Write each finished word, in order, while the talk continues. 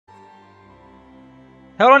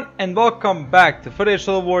Hello and welcome back to Footage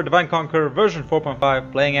Total War Divine Conqueror version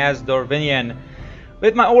 4.5, playing as Dorwinion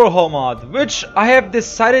with my overhaul mod, which I have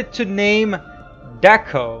decided to name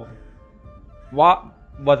DaC. What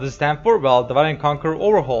does it stand for? Well, Divine Conqueror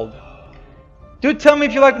Overhauled. Do tell me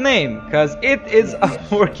if you like the name, because it is a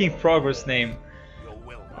work in progress name.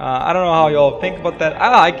 I don't know how y'all think about that.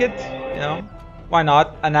 I like it, you know. Why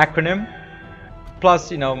not? An acronym.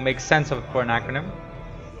 Plus, you know, makes sense of it for an acronym.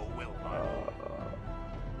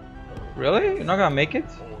 Really? You're not gonna make it?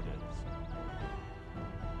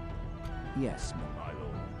 Yes.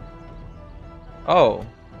 Oh.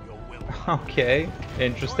 Okay.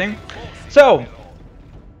 Interesting. So,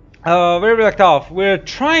 where we left off, we're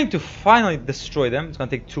trying to finally destroy them. It's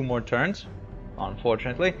gonna take 2 more turns,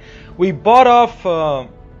 unfortunately. We bought off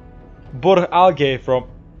Bor Algae from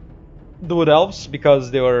the Wood Elves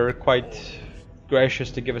because they were quite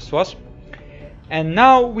gracious to give us to us. And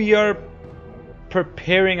now we are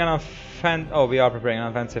preparing an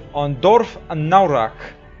offensive on Dorf and Naurak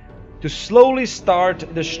to slowly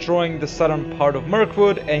start destroying the southern part of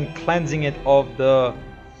Mirkwood and cleansing it of the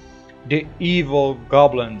evil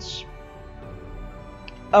goblins.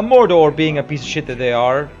 Mordor, being a piece of shit that they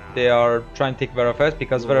are trying to take Verafest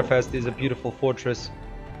because Verafest is a beautiful fortress,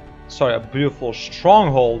 sorry, a beautiful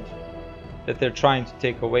stronghold that they're trying to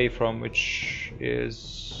take away from, which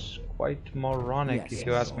is quite moronic, if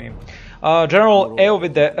you ask me. General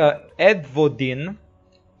Edvodin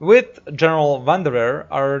with General Wanderer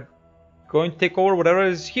are going to take over whatever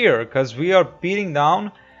is here, because we are beating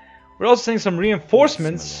down. We're also seeing some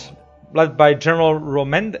reinforcements led by General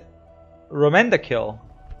Romendakil.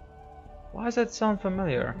 Why does that sound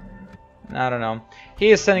familiar? I don't know. He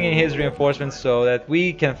is sending in his reinforcements so that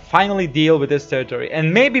we can finally deal with this territory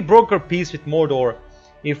and maybe broker peace with Mordor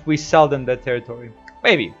if we sell them that territory.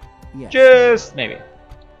 Maybe. Yes. Just maybe.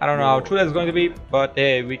 I don't know how true that's going to be, but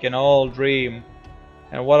hey, we can all dream.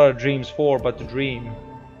 And what are dreams for but to dream?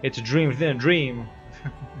 It's a dream within a dream.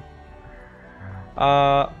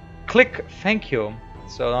 Click thank you.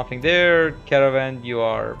 So nothing there. Caravan, you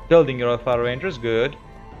are building your Alpha Rangers, good.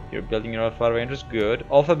 You're building your Alpha Rangers, good.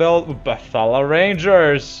 Alphabel, Bathala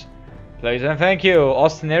Rangers. Please and thank you.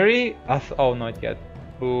 Austinary, oh, not yet.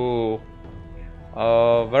 Ooh.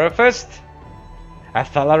 Verafest.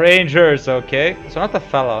 Athala Rangers, okay. So not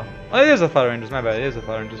Athala. Oh, it is Athala Rangers, my bad, it is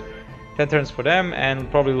Athala Rangers. 10 turns for them, and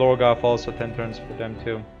probably Lorgoth also 10 turns for them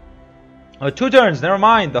too. 2 turns, never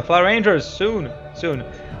mind. Athala Rangers, soon.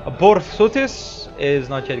 Borsutis is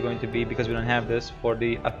not yet going to be, because we don't have this for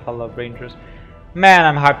the Athala Rangers. Man,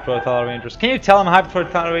 I'm hyped for Athala Rangers. Can you tell I'm hyped for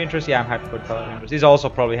Athala Rangers? Yeah, I'm hyped for Athala Rangers. These also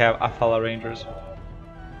probably have Athala Rangers.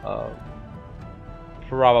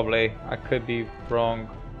 Probably. I could be wrong.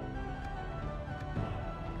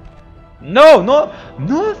 No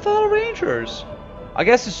Athala Rangers. I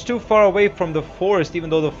guess it's too far away from the forest,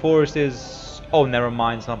 even though the forest is... Oh, never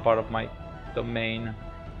mind. It's not part of my domain.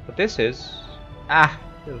 But this is...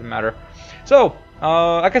 doesn't matter. So,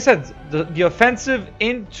 like I said, the offensive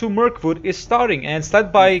into Mirkwood is starting, and it's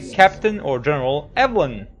led by Captain or General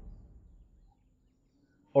Evelyn.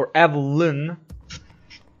 Or Evelyn.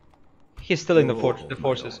 He's still in the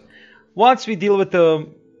forces. Once we deal with the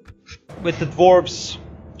dwarves,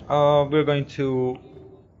 we're going to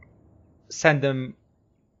send them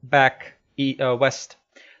back west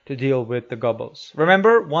to deal with the gobos.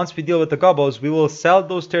 Remember, once we deal with the gobos, we will sell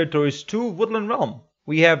those territories to Woodland Realm.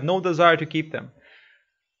 We have no desire to keep them.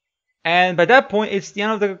 And by that point, it's the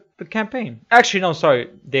end of the campaign. Actually, no, sorry.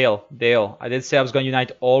 Dale. I did say I was going to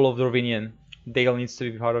unite all of Dorwinion. Dale needs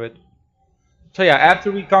to be part of it. So yeah,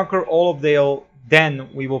 after we conquer all of Dale, then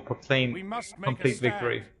we will proclaim complete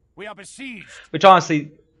victory. We are besieged. Which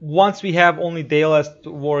honestly, once we have only Dale as to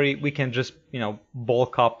worry, we can just, you know,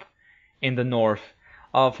 bulk up in the north.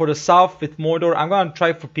 For the south with Mordor, I'm going to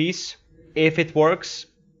try for peace. If it works,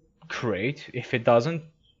 great. If it doesn't,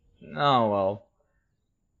 oh well.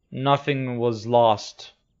 Nothing was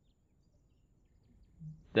lost.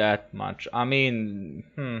 That much. I mean,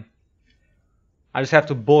 I just have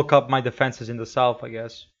to bulk up my defenses in the south, I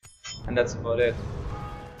guess. And that's about it.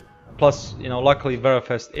 Plus, you know, luckily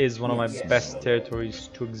Verafest is one of my best territories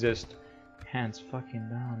to exist. Hands fucking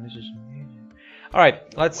down, this is amazing.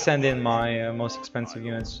 Alright, let's send in my most expensive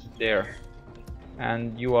units there.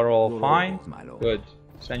 And you are all fine? Good.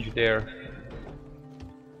 Send you there.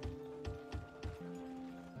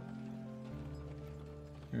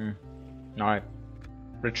 Alright.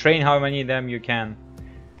 Retrain how many of them you can.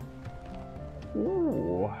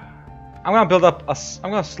 Ooh. I'm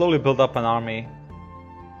gonna slowly build up an army.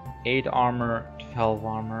 8 armor, 12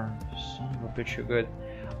 armor. Son of a bitch, you're good.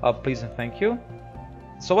 Please and thank you.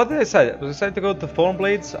 So what did I decide? Was I decided to go to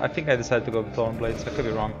Thornblades? I think I decided to go to Thornblades. I could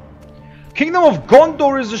be wrong. Kingdom of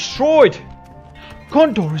Gondor is destroyed!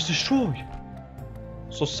 Gondor is destroyed!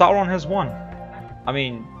 So Sauron has won. I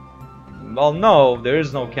mean, well, no, there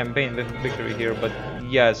is no campaign victory here, but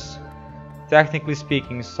yes, technically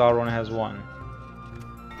speaking, Sauron has won.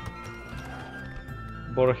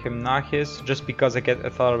 Borhem Nahis, just because I get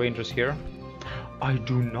Athal Rangers here. I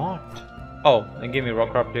do not. Oh, and give me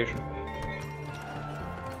rock reputation.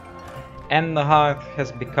 And the Hearth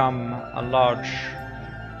has become a large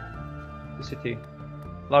city.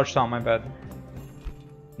 Large town, my bad.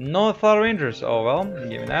 No Athal Rangers. Oh well,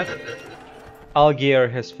 give me that. Algier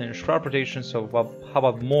has finished crop rotation, so how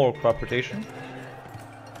about more crop rotation?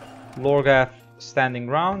 Lorgath standing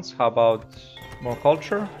grounds, how about more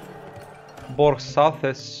culture? Borg South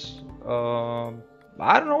is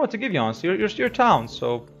I don't know what to give you, honestly. You're your town,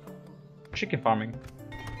 so chicken farming.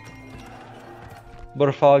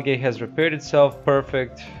 Borfalge has repaired itself,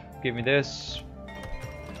 perfect. Give me this.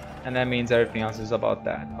 And that means everything else is about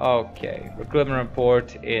that. Okay, recruitment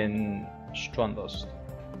report in Strondost.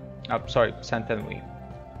 Sorry, Santenwy.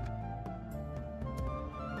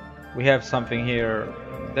 We have something here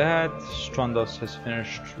that Strondos has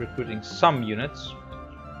finished recruiting some units.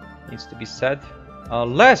 Needs to be said.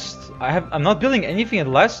 Lest, I'm not building anything at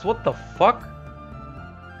Lest. What the fuck?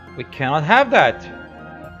 We cannot have that.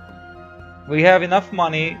 We have enough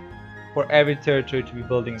money for every territory to be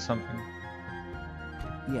building something.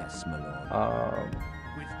 Yes, my lord.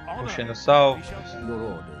 Push in the south. Your orders, my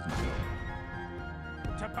lord.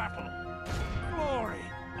 To battle. Glory,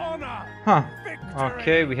 honor, Huh. victory.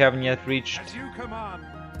 Okay, we haven't yet reached As you command.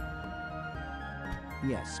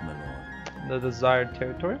 Yes, my lord. the desired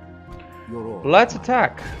territory. Your orders. Let's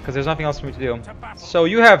attack, because there's nothing else for me to do. So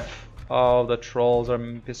you have... Oh, the trolls are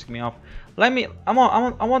pissing me off. I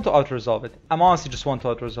want to auto-resolve it. I'm honestly just want to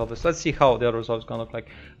auto-resolve this. Let's see how the auto-resolve is gonna look like.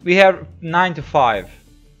 We have 9 to 5.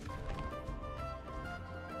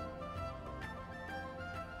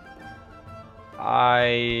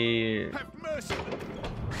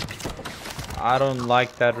 I don't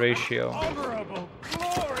like that ratio. Honorable,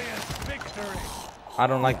 glorious victory. I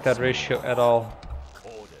don't like that ratio at all.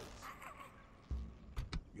 Orders.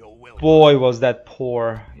 Your will. Boy, was that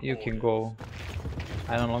poor. You can go.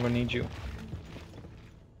 I no longer need you.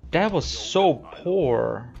 That was so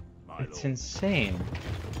poor. It's insane.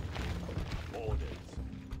 Orders.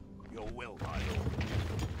 Your will, my lord.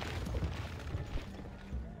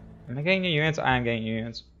 Am I getting new units? I am getting new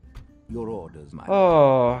units. Your orders, my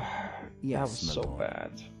lord. Oh, Yes, that was my so lord.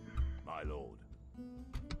 bad. My lord.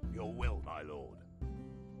 Your will, my lord.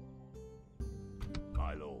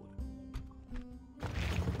 My lord.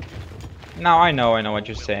 Now I know what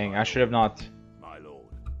you're saying. I should have not My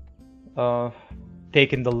lord.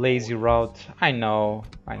 taken the lazy route. I know.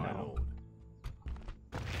 My lord.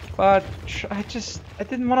 But I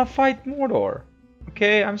didn't want to fight Mordor.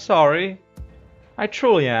 Okay, I'm sorry. I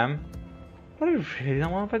truly am. But I really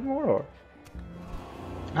don't want to fight Mordor.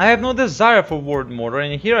 I have no desire for war with Mordor,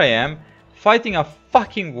 and here I am, fighting a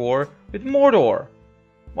fucking war with Mordor.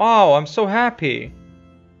 Wow, I'm so happy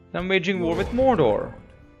that I'm waging war with Mordor.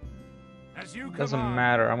 As you Doesn't command,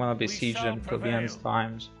 matter, I'm gonna we besiege shall them till the end prevail.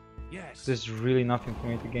 times. Yes. There's really nothing for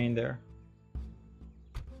me to gain there.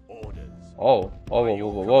 Orders. Oh,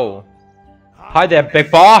 whoa. Hi there, big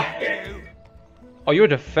boy! Oh, you're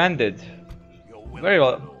defended. Your will, Very my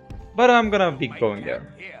well. lord. But I'm gonna be going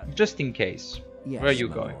there. Just in case. Yes, Where are you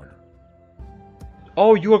my going? lord.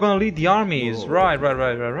 Oh, you are gonna lead the armies. Oh.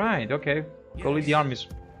 Right. Okay. Go lead the Yes. armies.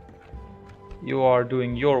 You are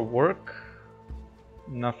doing your work.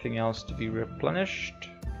 Nothing else to be replenished.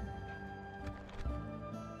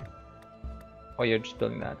 Oh, you're just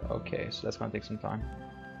building that. Okay, so that's gonna take some time.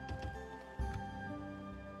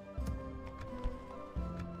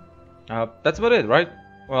 That's about it, right?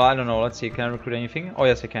 Well, I don't know. Let's see. Can I recruit anything? Oh,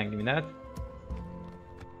 yes, I can. Give me that.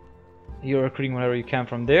 You're recruiting whatever you can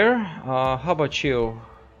from there. How about you?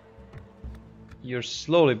 You're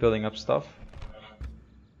slowly building up stuff.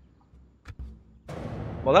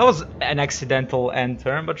 Well, that was an accidental end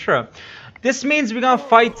turn, but sure. This means we're gonna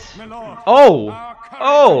fight. My lord. Oh! Our courage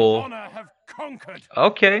Oh! and honor have conquered.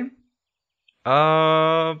 Okay.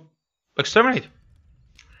 Exterminate.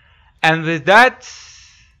 And with that,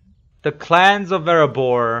 the clans of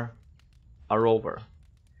Erebor are over.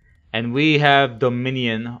 And we have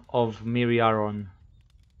dominion of Miriaron.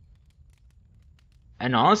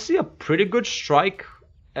 And honestly, a pretty good strike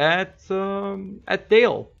at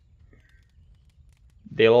Dale.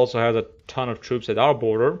 Dale also has a ton of troops at our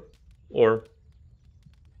border, or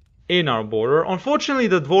in our border. Unfortunately,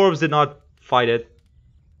 the Dwarves did not fight it.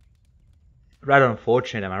 Rather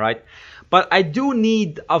unfortunate, am I right? But I do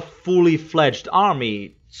need a fully fledged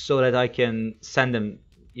army so that I can send them,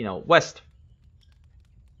 you know, west.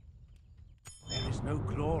 There is no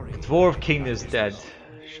glory. Dwarf King is dead.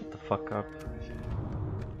 Shut the fuck up.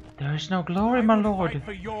 There is no glory, my lord. Fight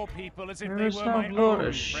for your people as if There they is were no my glory.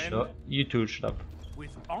 own, Shut. friend. You two, shut up.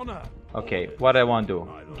 With honor. Okay, what I want to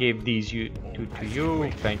do? Give these you two to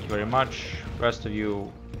you. Thank you very much. Rest of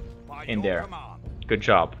you By in your there. command. Good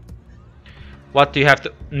job. What do you have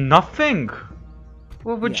to? Nothing.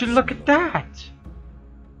 Well, would you Yes, look at that?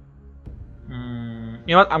 You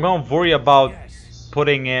know what? I'm gonna worry about Yes.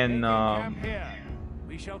 putting in. Camp here.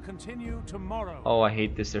 We shall continue tomorrow. Oh, I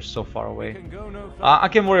hate this. They're so far We away. can go no further. I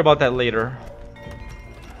can worry about that later.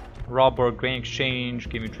 Robber, grain exchange,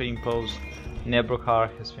 give me trading post. Nebrokar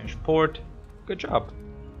has finished port. Good job.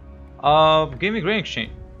 Give me grain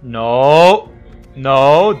exchange. No,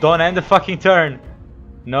 no, don't end the fucking turn.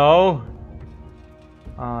 No.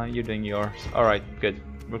 You're doing yours. All right, good.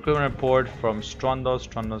 Recruitment report from Strondos.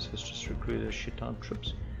 Strondos has just recruited a shit ton of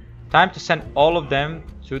troops. Time to send all of them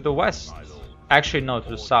to the west. Actually, no, to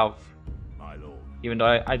the south. My lord. Even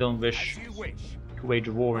though I don't wish As you wish. to wage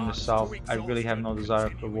a war in the south. I really have no desire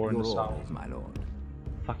for war in Your the south. orders, my lord.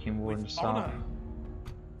 Fucking war in the With south. honor.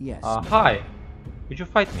 Yes. Hi. Would you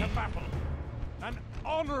fight me? To battle. An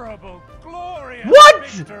honorable, glorious What?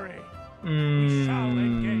 victory. We shall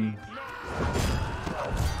engage.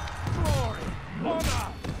 Glory, honor,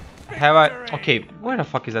 Have I? victory. Okay, where the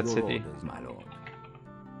fuck is that Your city? orders, my lord.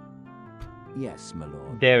 Yes, my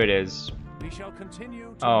lord. There it is. We shall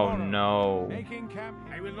continue Oh tomorrow. no. Making camp.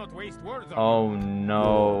 I will not waste words on Oh Your orders,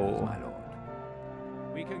 no. my lord.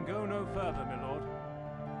 you. We can go no further, my lord.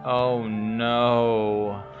 Oh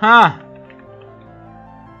no. Huh.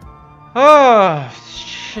 Oh.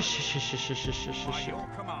 By your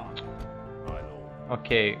command, my lord.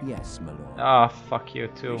 Okay. Yes, my lord. Ah, fuck you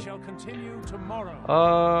too. We shall continue tomorrow.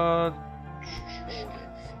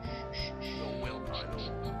 Your will, my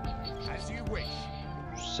lord. As you wish.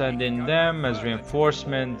 Send in them as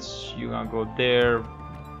reinforcements. You gonna go there.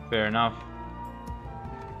 Fair enough.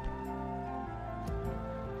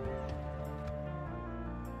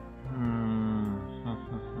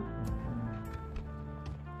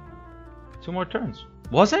 Two more turns.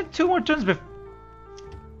 Wasn't it 2 more turns before?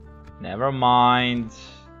 Never mind.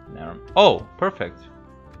 Never. Oh, perfect.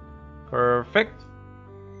 Perfect.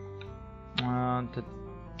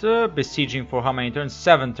 Besieging for how many turns?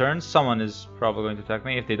 7 turns. Someone is probably going to attack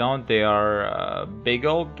me. If they don't, they are big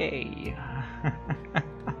old gay.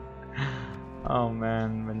 Oh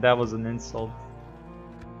man, when that was an insult.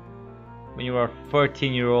 When you were a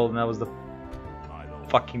 13-year-old and that was the My lord.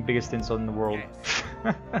 fucking biggest insult in the world.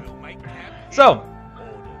 We'll make camp. So,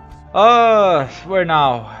 Orders. where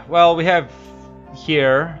now? Well, we have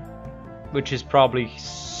here, which is probably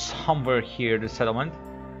somewhere here, the settlement.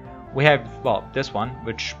 We have, well, this one,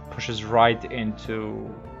 which pushes right into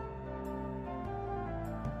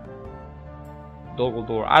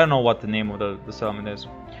Dogoldor. I don't know what the name of the settlement is.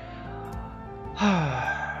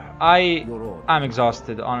 Your orders. I'm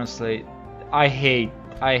exhausted, honestly. I hate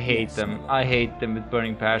Yes, them. my lord. I hate them with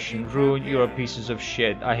burning passion. Ruin, you're a pieces of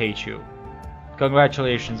shit. I hate you.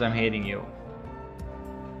 Congratulations, I'm hating you.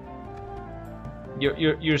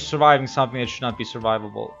 You're surviving something that should not be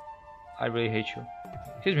survivable. I really hate you.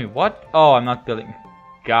 Excuse me, what? Oh, I'm not building.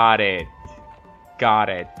 Got it. Got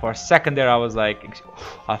it. For a second there I was like,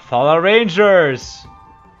 Athala Rangers!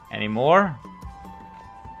 Any more?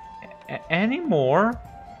 Any more?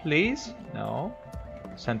 Please? No.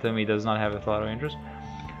 Centenary does not have Athala Rangers.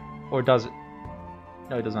 Or does it?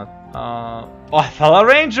 No, it does not. Oh, Athala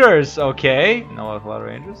Rangers! Okay. No Athala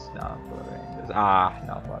Rangers? No Athala Rangers. Ah,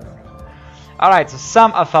 no Athala Rangers. Alright, so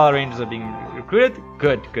some Athala Rangers are being recruited.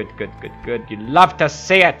 Good, good, good, good, good. You love to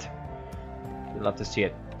see it! You love to see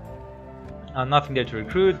it. Nothing there to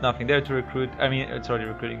recruit, nothing there to recruit. I mean, it's already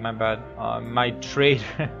recruiting, my bad. My trade.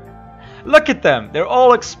 Look at them! They're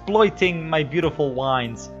all exploiting my beautiful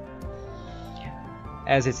wines.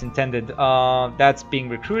 As it's intended. That's being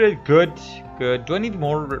recruited. Good, good. Do I need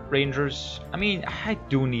more rangers? I mean, I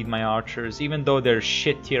do need my archers. Even though they're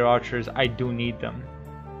shit tier archers, I do need them.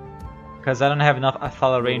 Because I don't have enough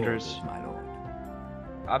Athala Your Rangers. orders, my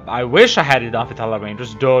lord. I wish I had enough Athala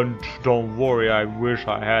Rangers. Don't worry, I wish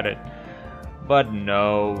I had it. But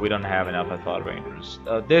no, we don't have enough Athala Rangers.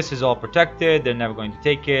 This is all protected. They're never going to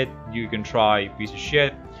take it. You can try, piece of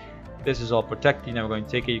shit. This is all protected. You're never going to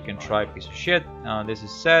take it. You can try, piece of shit. This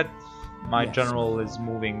is set. My Yes. general is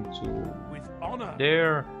moving to With honor.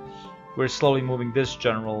 there. We're slowly moving this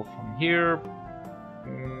general from here.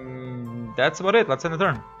 That's about it. Let's end the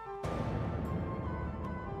turn.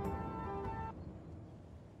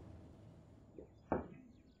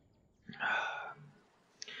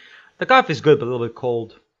 The coffee is good, but a little bit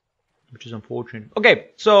cold, which is unfortunate. Okay,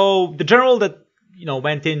 so the general that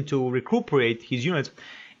went in to recuperate his units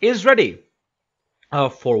is ready.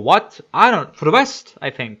 For what? For the west, I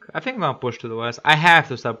think. I think I'm gonna push to the west. I have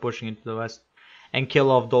to start pushing into the west and kill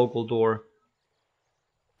off Dol Guldur.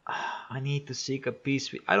 I need to seek a peace.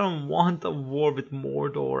 I don't want a war with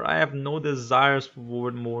Mordor. I have no desires for war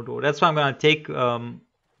with Mordor. That's why I'm gonna take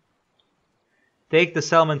the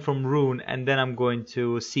settlement from Rune, and then I'm going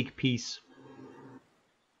to seek peace.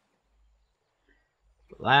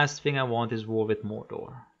 The last thing I want is war with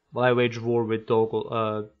Mordor. Well, I wage war with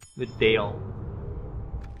Dale.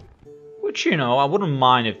 Which, I wouldn't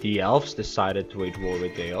mind if the elves decided to wage war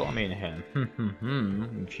with Dale. I mean,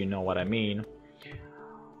 if you know what I mean.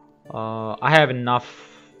 I have enough.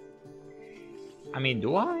 I mean,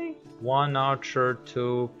 do I? 1 archer,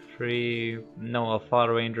 2, 3. No,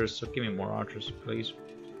 Alpha Rangers. So give me more archers, please.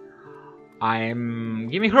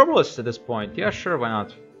 Give me herbalists at this point. Yeah, sure, why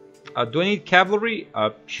not? Do I need cavalry?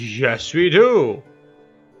 Yes, we do.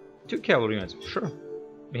 2 cavalry units, sure.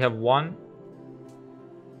 We have 1.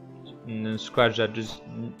 Scratch that.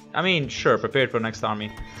 I mean, sure. Prepared for the next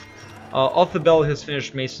army. Off the bell has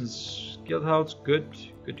finished Mason's guild house. Good.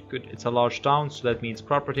 It's a large town, so that means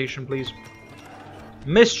crop rotation, please.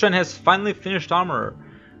 Mistran has finally finished armor,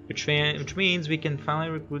 which means we can finally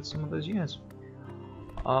recruit some of those units.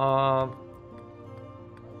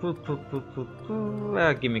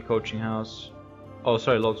 Give me coaching house. Oh,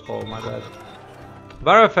 sorry, Logs Fall, my bad.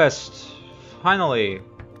 Varafest, finally.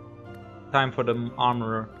 Time for the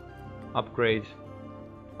armor upgrade.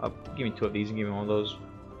 Give me 2 of these and give me 1 of those.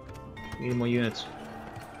 Need more units.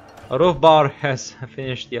 Rofbar has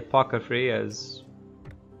finished the apothecary as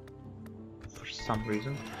for some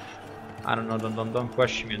reason. I don't know, don't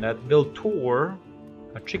question me on that. Build tour.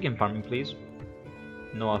 A chicken farming, please.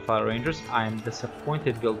 No Alpha Rangers. I am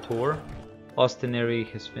disappointed, Build tour. Austinary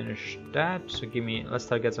has finished that, so let's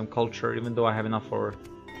start get some culture, even though I have enough for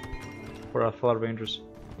Alpha Rangers.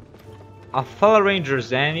 Alpha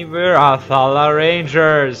Rangers anywhere? Alpha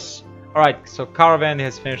Rangers! Alright, so Caravan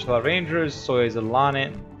has finished Alpha Rangers, so is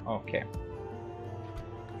Elanin. Okay.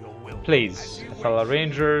 Please, Alpha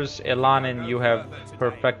Rangers. Elanin, you have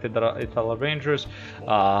perfected the Alpha Rangers.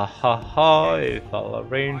 Alpha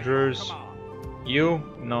Rangers. You,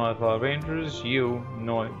 no Alpha Rangers. You,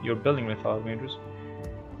 no, you're building with Alpha Rangers.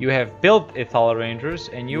 You have built Alpha Rangers,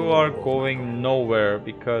 and you are going nowhere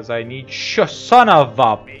because I need son of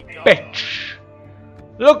a bitch.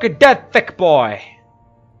 Look at that thick boy.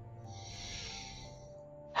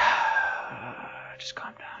 Just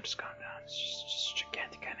calm down. It's just a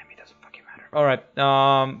gigantic enemy. Doesn't fucking matter. All right.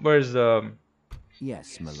 Where's the?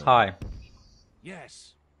 Yes, my lord. Hi.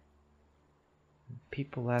 Yes.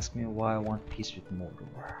 People ask me why I want peace with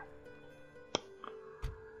Mordor.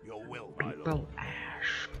 Your will, my lord. People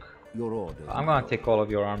ask. Your order. I'm gonna take all of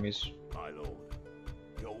your armies. My lord.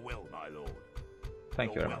 Your will, my lord.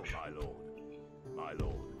 Thank you Your very will, much. my lord. My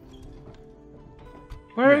lord.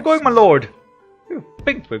 Where are you going, my lord? You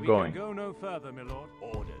think we're We going? can go no further, my lord.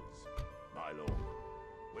 Orders, my lord.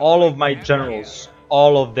 All of my generals,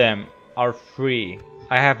 all of them are free.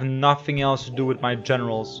 I have nothing else to do with my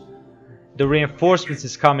generals. The reinforcements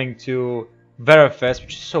is coming to Verifest,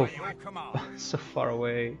 which is so far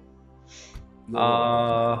away.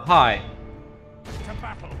 Hi. To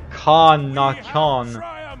battle. Khan We not have Khan,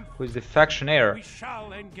 triumphed. who is the factionaire. We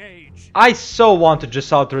shall engage. I so want to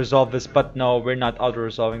just auto-resolve this, but no, we're not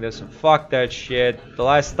auto-resolving this. Fuck that shit. The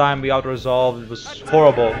last time we auto-resolved, it was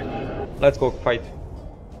horrible. Let's go fight.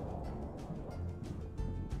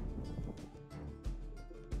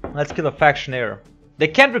 Let's kill a factionaire. They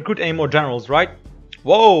can't recruit any more generals, right?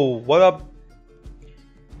 Whoa, what up?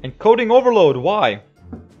 Encoding overload, why?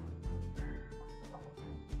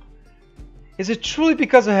 Is it truly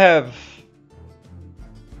because I have...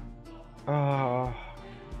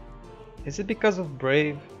 Is it because of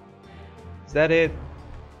Brave? Is that it?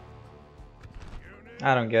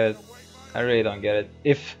 I don't get it. I really don't get it.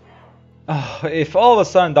 If all of a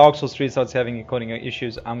sudden Dark Souls 3 starts having encoding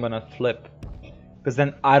issues, I'm gonna flip. Because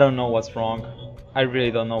then I don't know what's wrong. I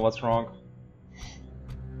really don't know what's wrong.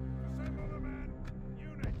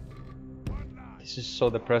 This is so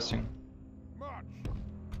depressing.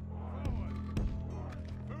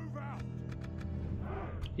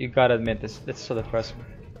 You gotta admit this. It's so depressing.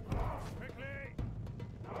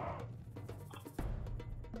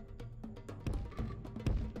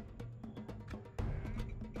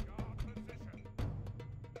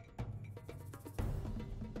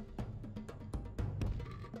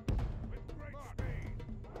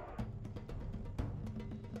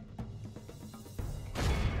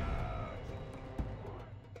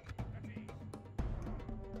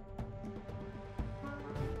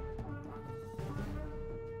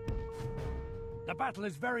 The battle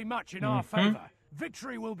is very much in our favor.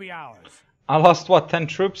 Victory will be ours. I lost what, 10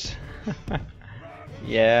 troops?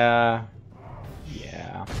 Yeah.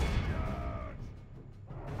 Yeah.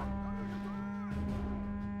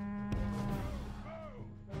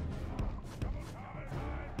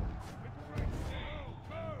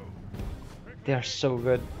 They're so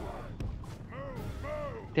good.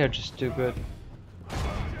 They're just too good.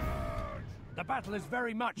 The battle is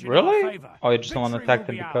very much in our Really? favor. Oh, you just don't want to Victory attack will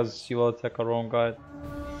them be because ours. you will attack our own guy.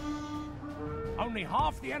 Only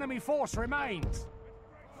half the enemy force remains.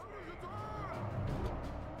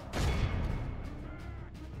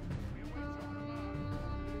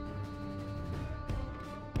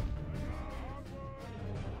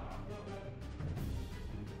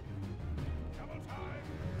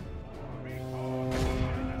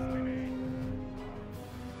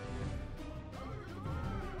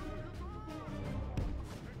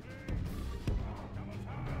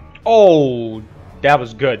 Oh, that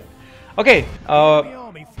was good. Okay, Enemy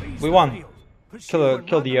army flees we the won. field. Pursue and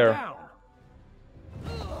Kill run the them air. down.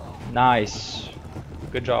 Nice.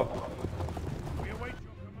 Good job. We await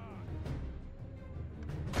your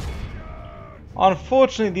command.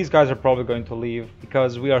 Unfortunately, these guys are probably going to leave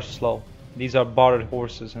because we are slow. These are barred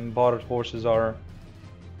horses, and barred horses are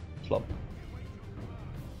slow.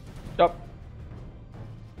 Oh.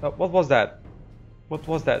 Oh, what was that? What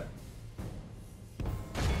was that?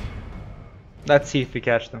 Let's see if we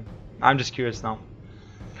catch them. I'm just curious now.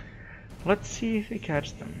 Let's see if we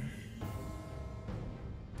catch them.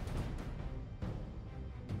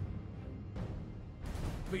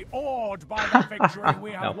 Be awed by the victory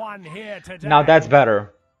we have No. won here today. Now that's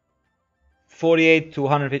better. 48 to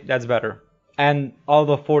 150, that's better. And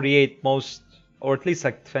although 48 most, or at least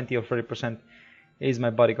like 20 or 30% is my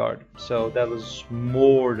bodyguard. So that was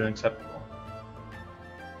more than acceptable.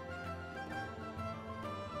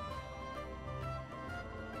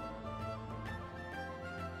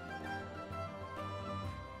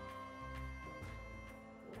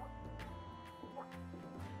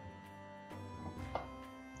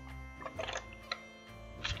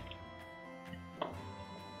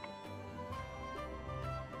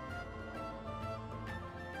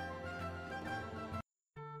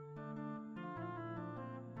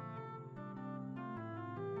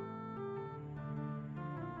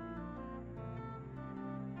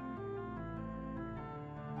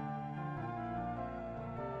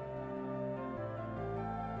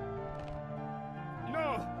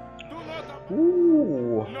 No, do not.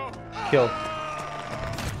 Ooh, No. killed.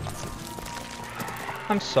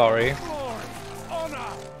 I'm sorry. Glory,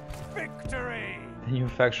 honor, victory. The new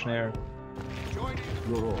factionaire.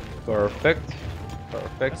 Your order. Perfect.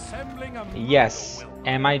 Perfect. Assembling a Yes.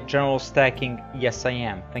 Am I general stacking? Yes, I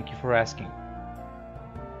am. Thank you for asking.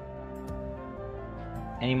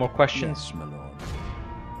 Any more questions? Yes, my lord.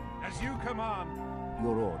 As you command.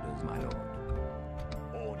 Your orders, my lord.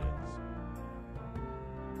 Orders.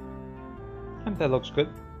 I think that looks good.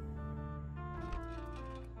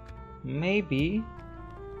 Maybe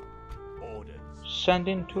Orders. send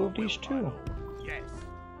in two of these too. Yes.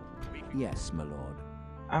 Yes, my lord.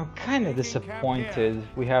 I'm kind of disappointed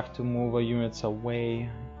we have to move our units away.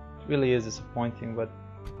 It really is disappointing, but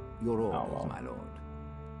Your orders, well. my lord.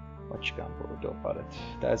 what you gonna do about it?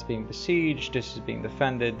 That's being besieged, this is being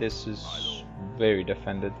defended, this is very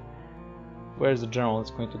defended. Where's the general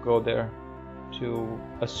that's going to go there to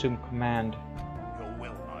assume command? Your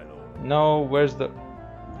will, my lord. No, where's the...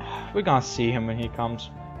 We're gonna see him when he comes.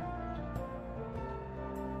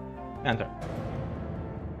 Enter.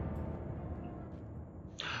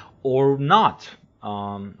 Or not.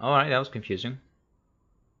 Alright, that was confusing.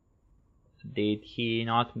 Did he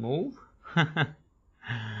not move?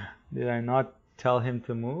 Did I not tell him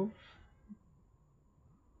to move?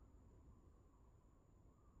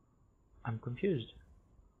 I'm confused.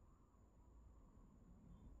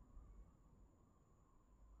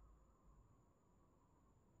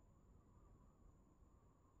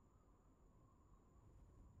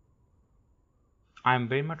 I'm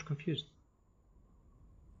very much confused.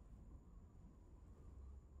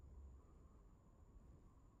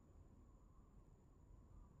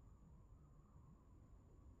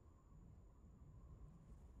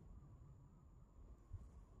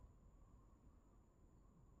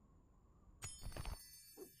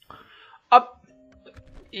 Up!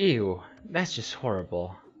 Ew, that's just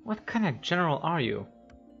horrible. What kind of general are you?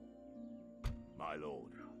 My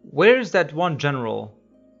lord. Where's that one general?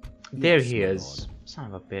 There Yes, he my is. lord. Son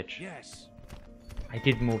of a bitch. Yes. I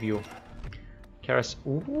did move you. Karas.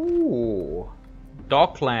 Ooh.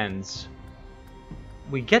 Docklands.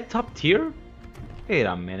 We get top tier? Wait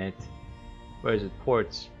a minute. Where is it?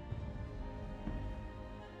 Ports.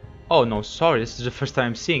 Oh no, sorry, this is the first time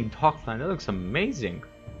I'm seeing Dockland. That looks amazing.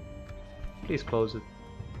 Please close it.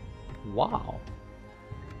 Wow.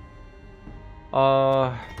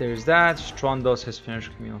 There's that. Strondos has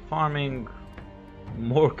finished communal farming.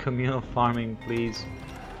 More communal farming, please.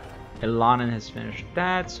 Elanin has finished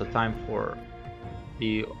that, so time for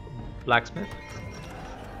the blacksmith.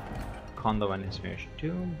 Kondovan has finished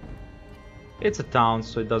too. It's a town,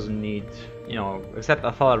 so it doesn't need, you know, except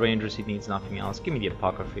Athala Rangers, it needs nothing else. Give me the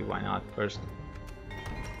Apocryphy, why not, first.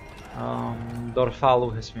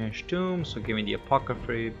 Dorfalu has finished too, so give me the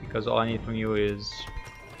Apocryphy, because all I need from you is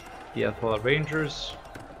the Athala Rangers.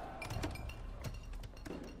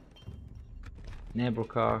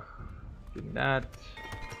 Nebrokach, give me that.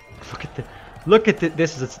 Look at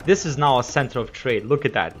this is now a center of trade. Look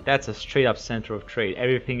at that. That's a straight up center of trade.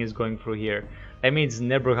 Everything is going through here. That means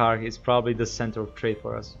Nebrokach is probably the center of trade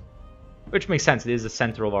for us, which makes sense. It is the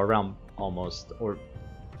center of our realm almost, or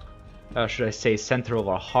should I say center of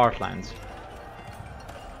our heartlands.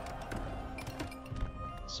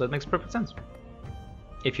 So it makes perfect sense,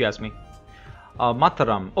 if you ask me.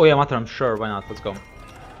 Mataram. Oh yeah, Mataram. Sure, why not? Let's go.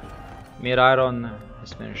 Mirairon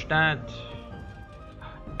has finished that.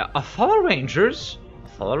 Athala Rangers?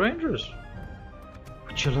 Athala Rangers?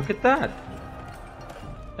 Would you look at that?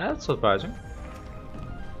 That's surprising.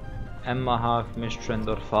 Emmahaf, Mistren,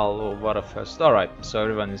 Dorfalo, Waterfest. Alright, so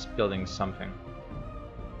everyone is building something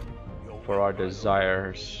for our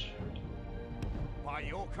desires. By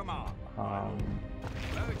your command.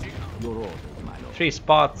 Your orders, my lord. 3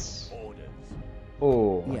 spots. Orders.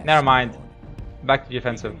 Oh, Yes, never my mind. lord. Back to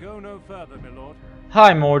defensive. Go no further, my lord.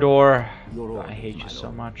 Hi, Mordor. Your orders, I hate my you so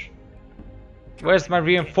lord. much. Where's my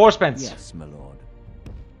reinforcements? Yes, my lord.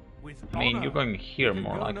 With I mean, honor. you're going here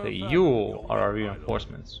more Go no likely. further. You Your are our will, my lord.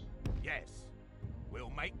 reinforcements. Yes. We'll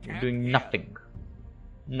make You're camp doing here. nothing.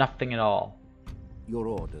 Nothing at all. Your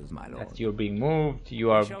orders, my lord. That you're being moved. You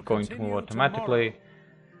are shall going to move continue automatically.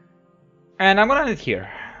 And I'm gonna end it here.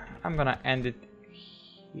 I'm gonna end it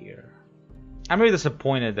here. I'm really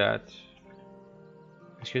disappointed that...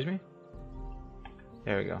 Excuse me?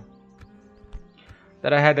 There we go.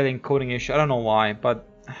 That I had that encoding issue. I don't know why, but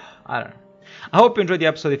I don't know. I hope you enjoyed the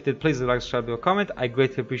episode. If you did, please like, subscribe, leave a comment. I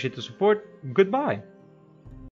greatly appreciate the support. Goodbye.